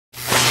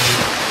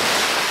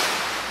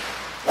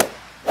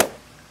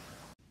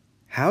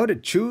How to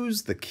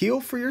choose the keel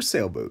for your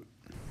sailboat.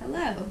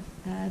 Hello.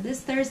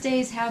 This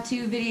Thursday's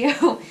how-to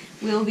video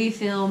will be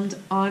filmed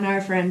on our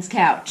friend's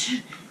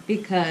couch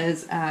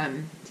because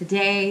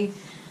today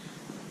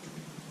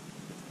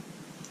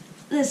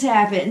this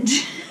happened.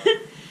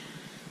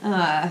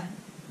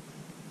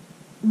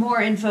 More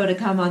info to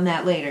come on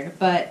that later,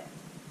 but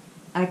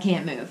I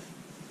can't move.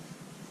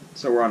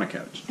 So we're on a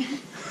couch.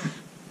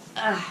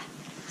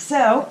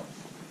 So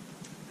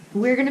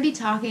we're going to be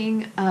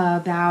talking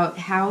about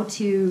how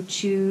to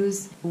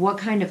choose what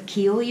kind of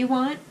keel you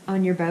want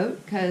on your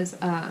boat, because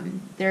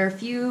there are a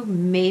few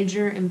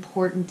major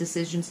important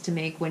decisions to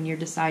make when you're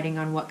deciding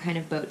on what kind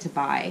of boat to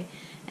buy.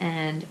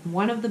 And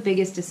one of the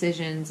biggest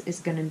decisions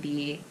is going to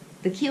be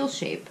the keel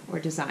shape or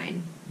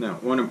design. Now,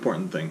 one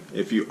important thing.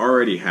 If you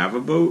already have a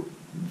boat,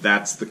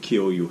 that's the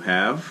keel you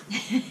have.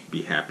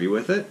 Be happy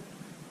with it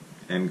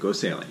and go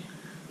sailing.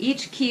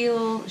 Each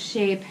keel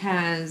shape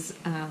has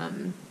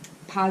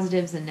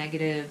positives and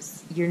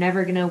negatives. You're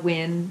never going to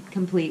win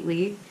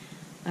completely.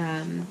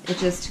 It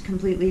just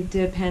completely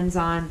depends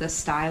on the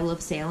style of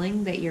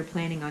sailing that you're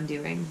planning on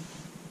doing.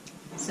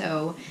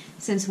 So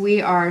since we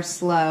are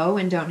slow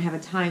and don't have a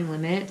time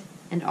limit,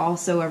 and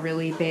also are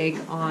really big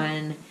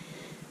on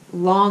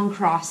long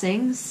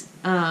crossings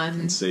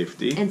And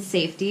safety.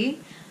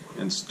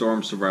 And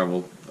storm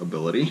survival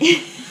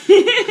ability.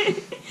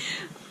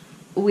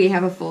 We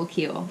have a full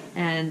keel.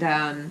 And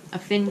a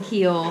fin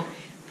keel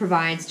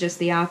provides just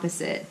the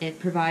opposite. It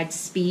provides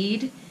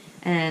speed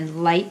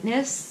and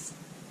lightness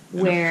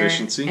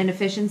And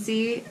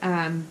efficiency.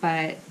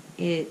 But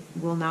it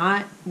will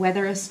not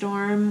weather a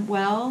storm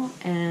well,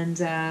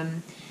 and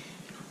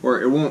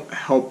or it won't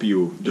help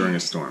you during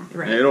a storm.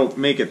 Right. And it'll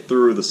make it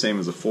through the same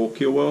as a full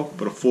keel will,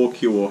 but a full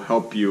keel will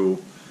help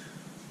you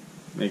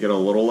make it a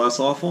little less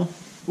awful.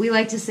 We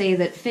like to say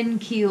that fin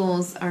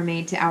keels are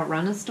made to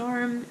outrun a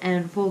storm,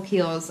 and full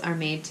keels are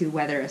made to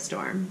weather a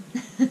storm.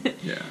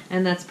 Yeah.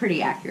 And that's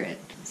pretty accurate.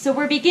 So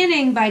we're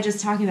beginning by just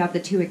talking about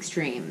the two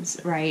extremes,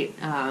 right?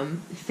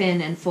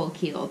 Fin and full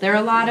keel. There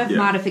are a lot of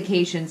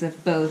modifications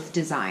of both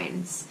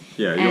designs.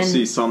 Yeah, you'll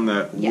see some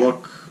that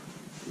look...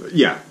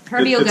 Yeah,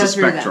 Herby will go it's a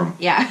through spectrum.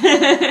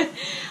 them.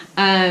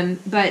 Yeah.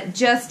 But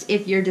just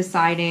if you're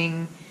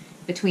deciding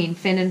between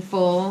fin and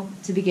full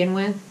to begin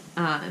with,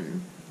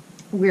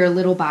 we're a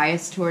little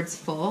biased towards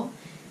full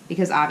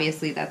because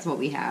obviously that's what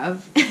we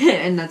have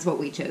and that's what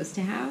we chose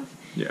to have.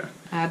 Yeah.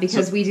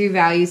 Because we do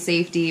value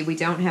safety, we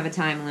don't have a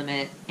time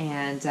limit,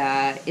 and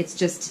it's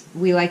just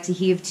we like to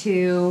heave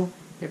to.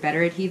 They're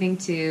better at heaving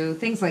to,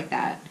 things like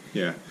that.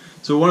 Yeah.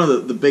 So one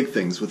of the big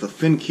things with a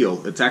fin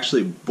keel, it's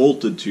actually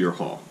bolted to your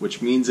hull,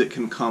 which means it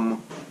can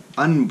come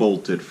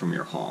unbolted from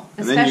your hull.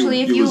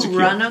 Especially if you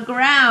run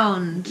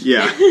aground.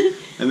 Yeah.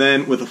 And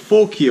then with a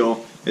full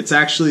keel, it's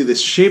actually the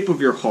shape of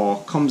your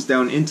hull comes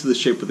down into the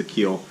shape of the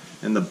keel,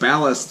 and the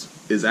ballast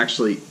is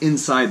actually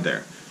inside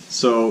there.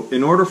 So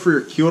in order for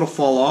your keel to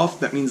fall off,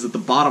 that means that the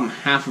bottom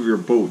half of your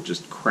boat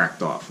just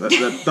cracked off. That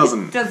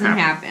doesn't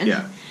happen.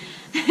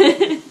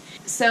 Yeah.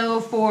 So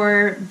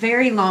for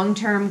very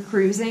long-term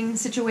cruising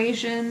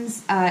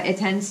situations, it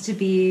tends to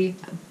be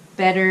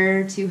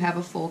better to have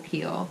a full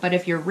keel. But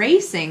if you're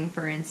racing,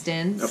 for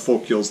instance... A full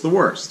keel's the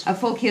worst. A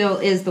full keel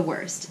is the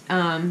worst.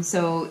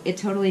 So it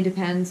totally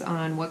depends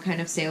on what kind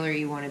of sailor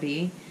you want to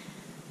be.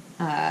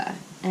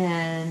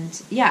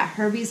 And yeah,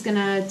 Herby's going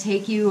to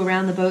take you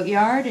around the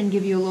boatyard and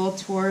give you a little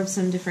tour of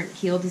some different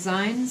keel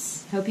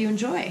designs. Hope you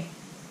enjoy.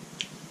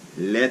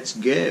 Let's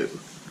go.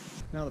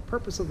 Now the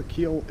purpose of the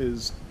keel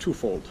is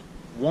twofold.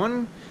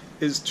 One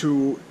is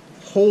to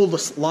hold a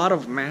lot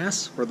of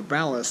mass, or the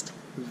ballast,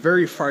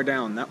 very far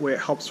down. That way it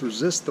helps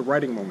resist the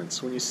riding moment.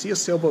 So when you see a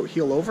sailboat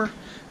heel over,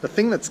 the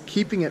thing that's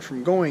keeping it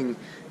from going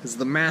is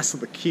the mass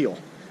of the keel,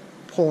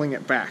 pulling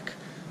it back.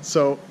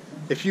 So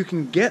if you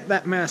can get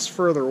that mass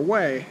further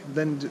away,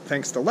 then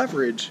thanks to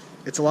leverage,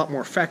 it's a lot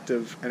more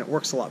effective and it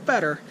works a lot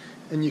better,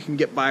 and you can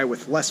get by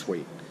with less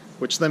weight,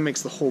 which then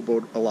makes the whole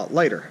boat a lot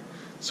lighter.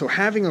 So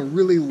having a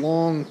really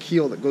long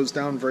keel that goes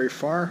down very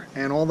far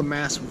and all the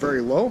mass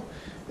very low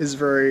is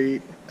very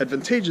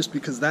advantageous,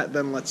 because that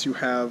then lets you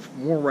have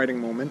more riding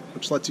moment,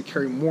 which lets you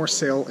carry more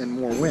sail and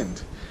more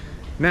wind.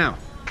 Now,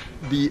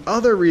 the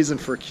other reason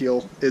for a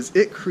keel is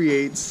it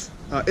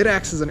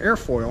acts as an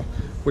airfoil,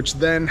 which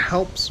then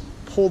helps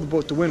pull the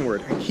boat to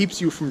windward and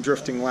keeps you from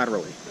drifting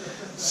laterally.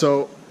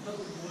 So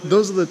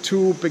those are the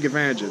two big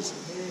advantages,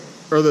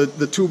 or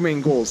the two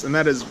main goals, and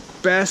that is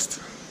best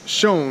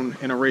shown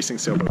in a racing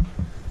sailboat.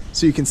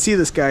 So you can see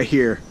this guy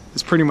here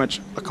is pretty much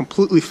a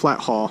completely flat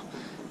hull,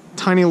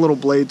 tiny little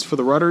blades for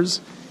the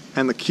rudders,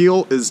 and the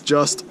keel is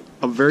just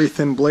a very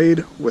thin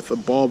blade with a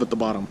bulb at the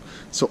bottom.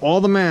 So all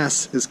the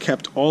mass is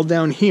kept all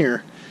down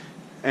here,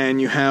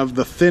 and you have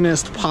the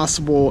thinnest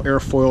possible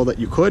airfoil that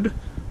you could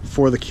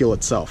for the keel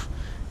itself.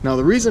 Now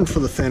the reason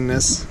for the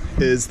thinness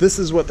is this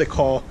is what they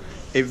call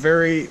a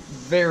very,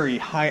 very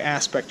high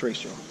aspect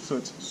ratio. So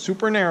it's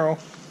super narrow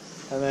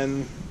and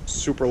then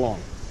super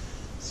long.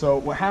 So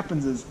what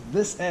happens is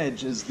this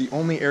edge is the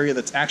only area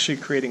that's actually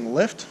creating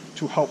lift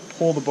to help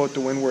pull the boat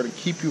to windward and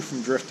keep you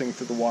from drifting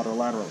through the water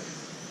laterally.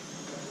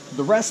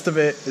 The rest of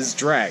it is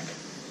drag.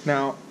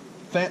 Now,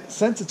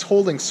 since it's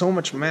holding so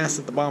much mass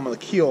at the bottom of the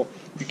keel,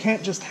 you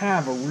can't just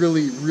have a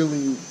really,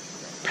 really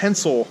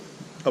pencil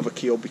of a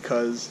keel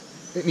because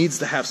it needs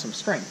to have some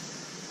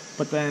strength.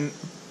 But then,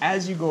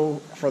 as you go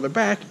further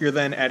back, you're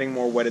then adding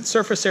more wetted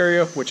surface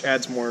area, which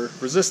adds more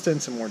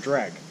resistance and more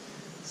drag.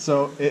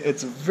 So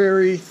it's a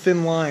very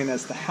thin line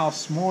as to how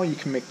small you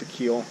can make the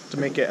keel to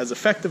make it as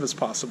effective as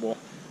possible,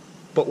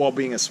 but while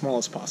being as small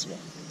as possible.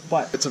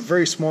 But it's a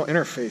very small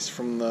interface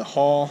from the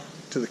hull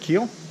to the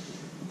keel.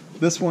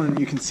 This one,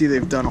 you can see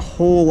they've done a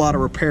whole lot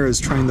of repairs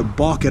trying to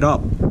bulk it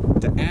up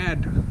to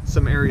add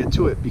some area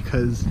to it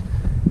because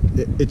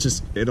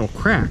it'll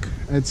crack.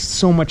 It's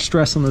so much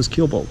stress on those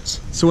keel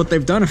bolts. So what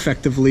they've done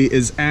effectively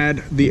is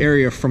add the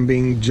area from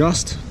being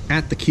just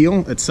at the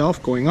keel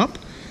itself going up,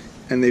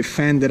 and they've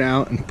fanned it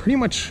out and pretty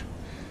much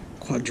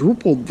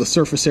quadrupled the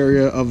surface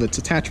area of its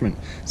attachment.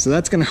 So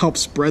that's going to help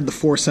spread the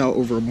force out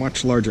over a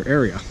much larger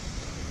area.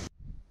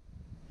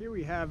 Here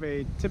we have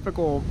a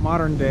typical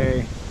modern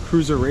day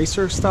cruiser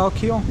racer style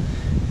keel.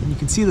 You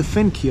can see the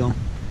fin keel,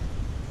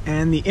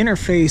 and the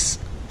interface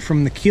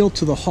from the keel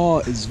to the hull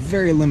is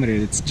very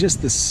limited. It's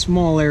just this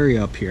small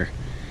area up here,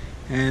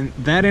 and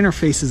that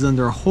interface is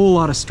under a whole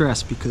lot of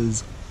stress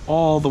because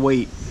all the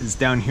weight is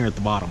down here at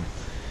the bottom.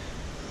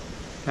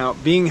 Now,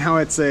 being how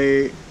it's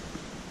a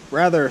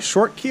rather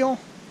short keel,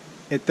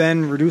 it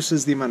then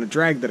reduces the amount of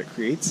drag that it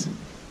creates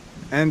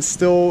and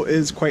still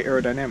is quite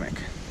aerodynamic.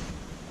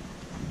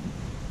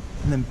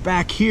 And then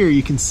back here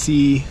you can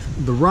see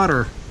the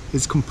rudder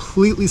is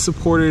completely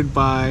supported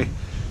by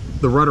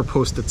the rudder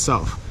post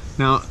itself.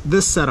 Now,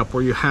 this setup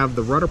where you have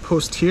the rudder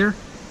post here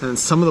and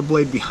some of the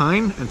blade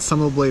behind and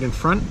some of the blade in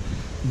front,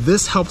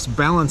 this helps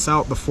balance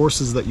out the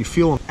forces that you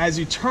feel. As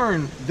you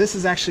turn, this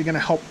is actually going to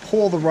help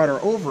pull the rudder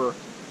over,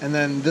 and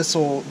then this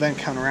will then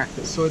counteract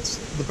this. So it's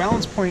the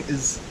balance point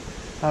is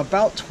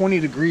about 20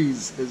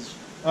 degrees, is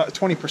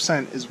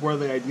 20% is where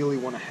they ideally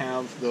want to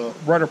have the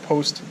rudder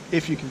post,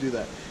 if you can do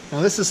that. Now,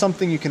 this is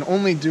something you can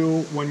only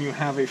do when you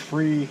have a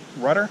free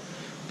rudder,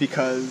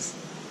 because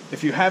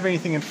if you have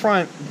anything in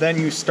front, then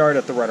you start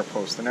at the rudder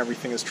post and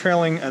everything is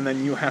trailing, and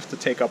then you have to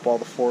take up all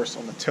the force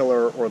on the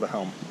tiller or the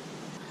helm.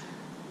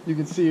 You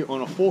can see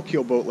on a full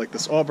keel boat like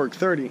this Auberg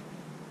 30,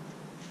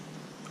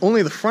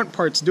 only the front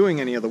part's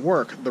doing any of the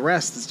work. The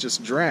rest is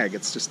just drag.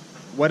 It's just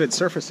wetted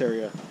surface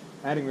area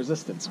adding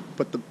resistance.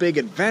 But the big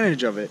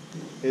advantage of it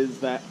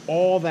is that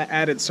all that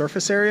added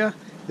surface area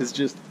is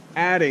just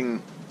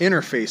adding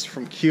interface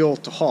from keel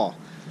to hull.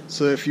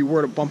 So if you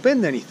were to bump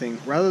into anything,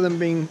 rather than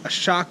being a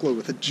shock load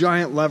with a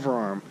giant lever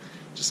arm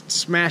just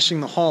smashing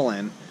the hull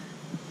in,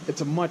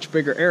 it's a much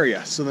bigger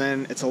area. So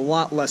then it's a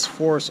lot less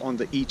force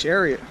onto each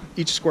area,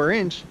 each square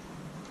inch,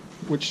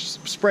 which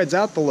spreads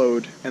out the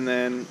load and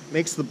then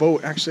makes the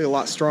boat actually a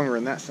lot stronger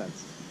in that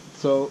sense.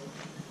 So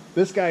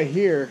this guy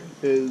here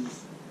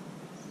is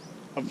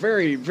a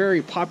very,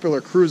 very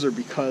popular cruiser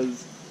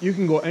because you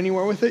can go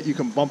anywhere with it. You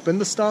can bump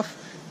into stuff.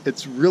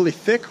 It's really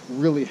thick,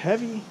 really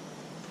heavy,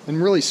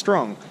 and really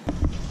strong.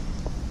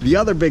 The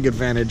other big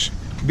advantage,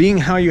 being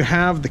how you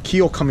have the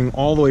keel coming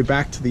all the way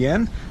back to the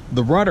end,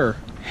 the rudder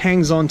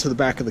hangs onto the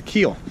back of the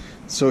keel.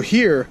 So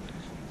here,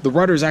 the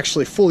rudder is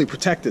actually fully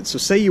protected. So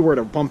say you were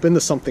to bump into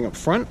something up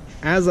front,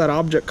 as that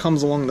object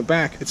comes along the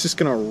back, it's just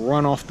going to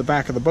run off the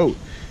back of the boat.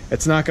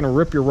 It's not going to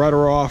rip your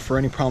rudder off or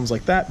any problems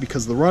like that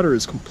because the rudder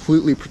is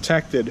completely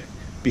protected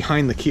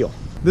behind the keel.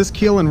 This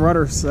keel and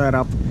rudder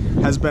setup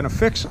has been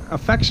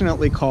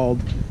affectionately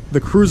called the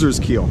cruiser's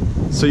keel.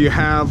 So you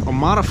have a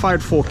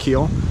modified full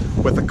keel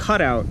with a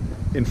cutout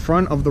in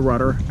front of the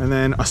rudder and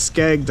then a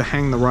skeg to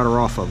hang the rudder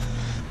off of.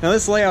 Now,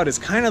 this layout is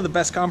kind of the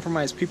best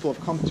compromise people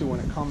have come to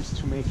when it comes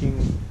to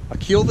making a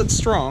keel that's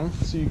strong,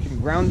 so you can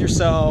ground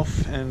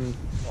yourself and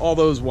all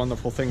those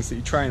wonderful things that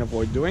you try and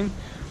avoid doing.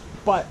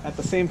 But at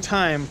the same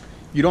time,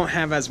 you don't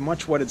have as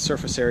much wetted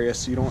surface area,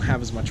 so you don't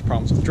have as much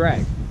problems with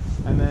drag.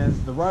 And then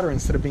the rudder,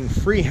 instead of being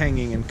free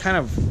hanging and kind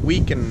of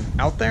weak and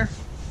out there,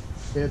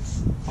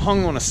 it's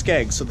hung on a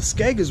skeg. So the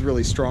skeg is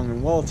really strong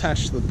and well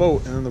attached to the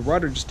boat, and then the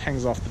rudder just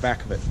hangs off the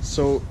back of it.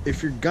 So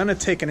if you're gonna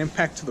take an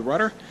impact to the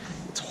rudder,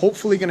 it's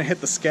hopefully gonna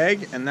hit the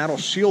skeg, and that'll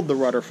shield the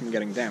rudder from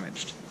getting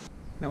damaged.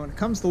 Now, when it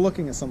comes to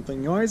looking at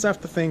something, you always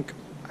have to think,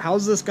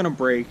 how's this gonna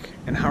break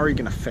and how are you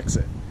gonna fix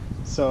it?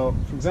 So,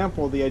 for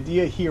example, the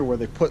idea here where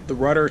they put the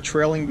rudder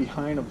trailing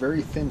behind a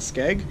very thin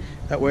skeg,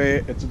 that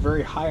way it's a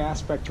very high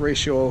aspect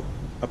ratio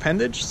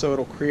appendage, so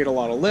it'll create a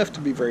lot of lift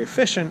to be very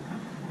efficient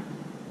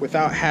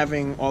without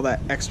having all that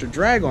extra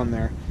drag on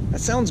there.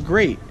 That sounds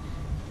great,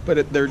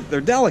 but they're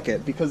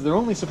delicate because they're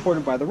only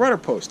supported by the rudder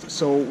post.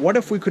 So what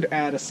if we could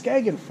add a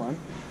skeg in front,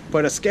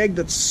 but a skeg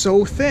that's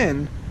so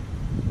thin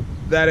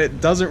that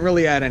it doesn't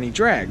really add any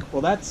drag?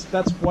 Well, that's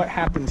what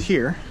happened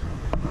here.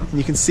 And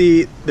you can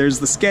see there's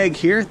the skeg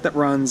here that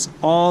runs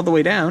all the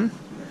way down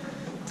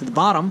to the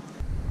bottom.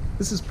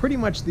 This is pretty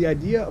much the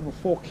idea of a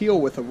full keel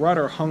with a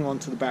rudder hung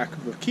onto the back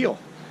of the keel,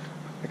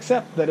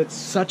 except that it's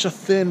such a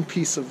thin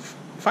piece of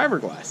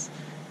fiberglass.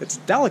 It's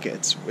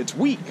delicate, it's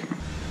weak.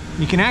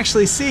 You can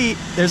actually see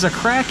there's a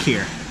crack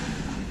here.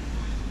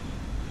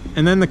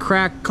 and then the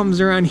crack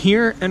comes around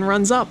here and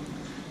runs up.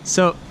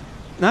 So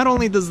not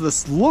only does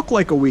this look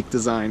like a weak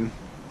design,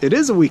 it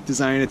is a weak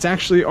design, it's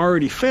actually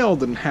already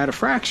failed and had a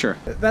fracture.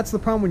 That's the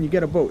problem when you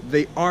get a boat.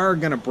 They are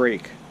gonna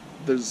break.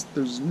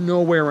 There's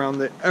no way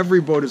around it.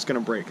 Every boat is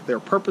gonna break. They're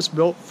purpose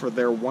built for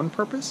their one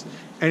purpose.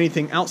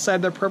 Anything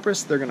outside their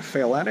purpose, they're gonna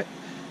fail at it.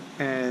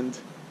 And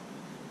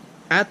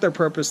at their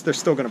purpose, they're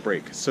still gonna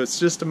break. So it's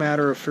just a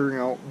matter of figuring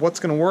out what's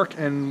gonna work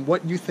and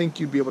what you think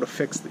you'd be able to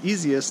fix the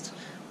easiest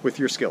with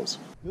your skills.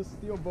 This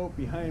steel boat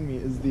behind me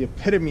is the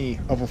epitome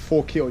of a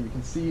full keel. You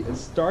can see it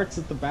starts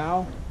at the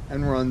bow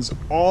and runs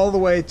all the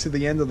way to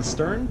the end of the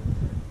stern,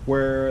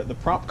 where the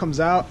prop comes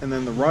out and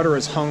then the rudder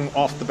is hung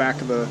off the back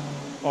of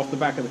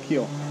the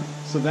keel.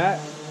 So that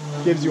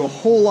gives you a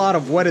whole lot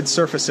of wetted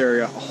surface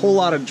area, a whole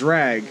lot of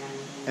drag,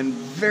 and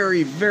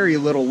very, very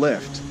little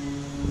lift.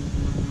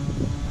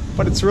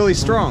 But it's really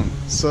strong,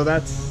 so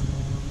that's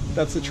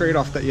the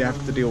trade-off that you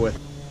have to deal with.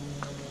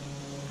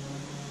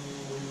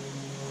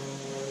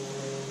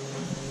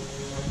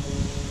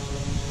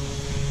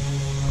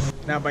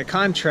 Now, by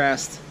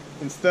contrast,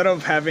 instead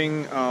of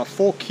having a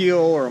full keel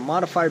or a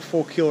modified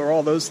full keel or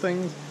all those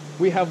things,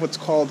 we have what's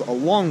called a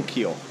long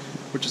keel,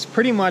 which is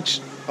pretty much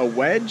a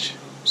wedge,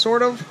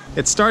 sort of.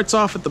 It starts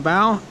off at the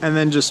bow and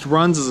then just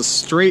runs as a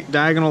straight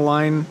diagonal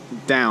line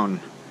down,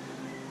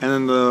 and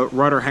then the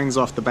rudder hangs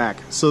off the back.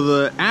 So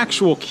the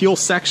actual keel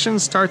section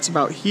starts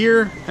about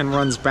here and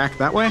runs back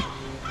that way.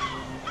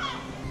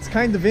 It's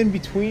kind of in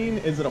between.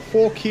 Is it a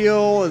full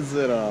keel? Is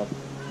it a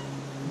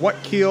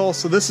what keel?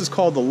 So this is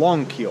called the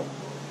long keel.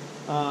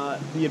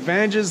 The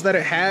advantages that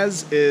it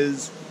has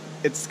is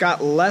it's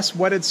got less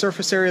wetted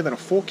surface area than a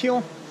full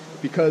keel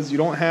because you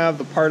don't have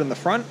the part in the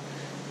front,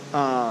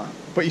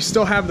 but you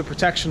still have the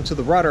protection to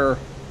the rudder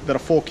that a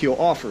full keel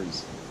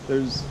offers.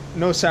 There's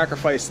no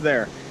sacrifice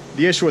there.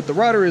 The issue with the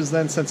rudder is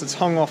then, since it's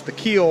hung off the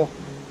keel,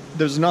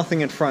 there's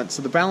nothing in front,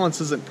 so the balance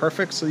isn't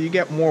perfect, so you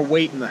get more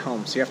weight in the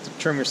helm, so you have to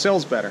trim your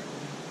sails better.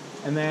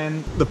 And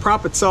then the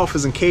prop itself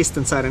is encased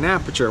inside an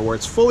aperture where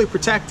it's fully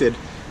protected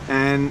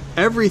and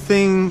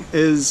everything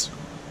is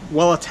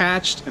well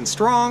attached and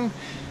strong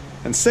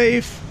and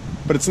safe,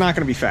 but it's not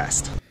going to be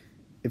fast.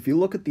 If you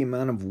look at the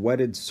amount of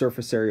wetted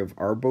surface area of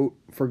our boat,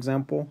 for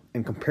example,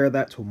 and compare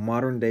that to a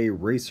modern day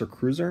racer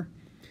cruiser,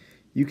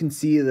 you can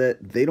see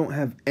that they don't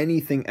have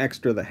anything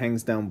extra that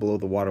hangs down below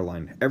the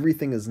waterline.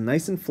 Everything is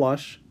nice and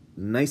flush,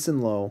 nice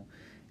and low,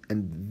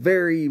 and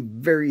very,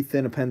 very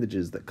thin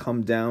appendages that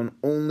come down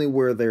only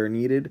where they are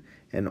needed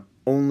and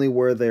only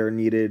where they are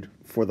needed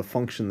for the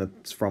function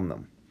that's from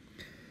them.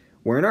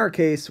 Where in our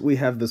case, we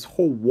have this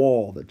whole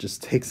wall that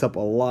just takes up a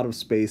lot of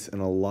space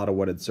and a lot of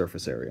wetted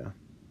surface area.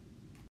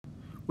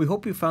 We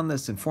hope you found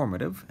this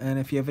informative, and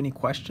if you have any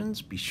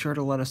questions, be sure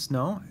to let us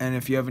know. And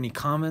if you have any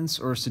comments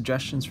or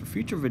suggestions for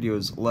future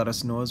videos, let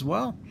us know as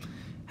well.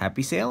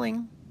 Happy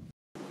sailing!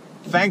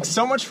 Thanks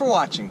so much for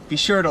watching. Be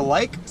sure to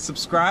like,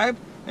 subscribe,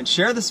 and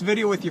share this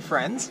video with your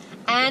friends.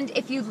 And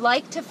if you'd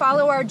like to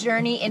follow our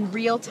journey in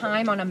real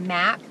time on a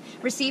map,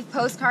 receive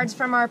postcards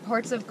from our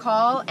ports of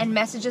call, and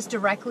message us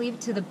directly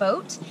to the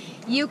boat,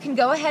 you can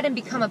go ahead and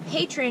become a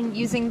patron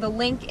using the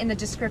link in the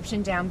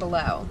description down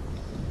below.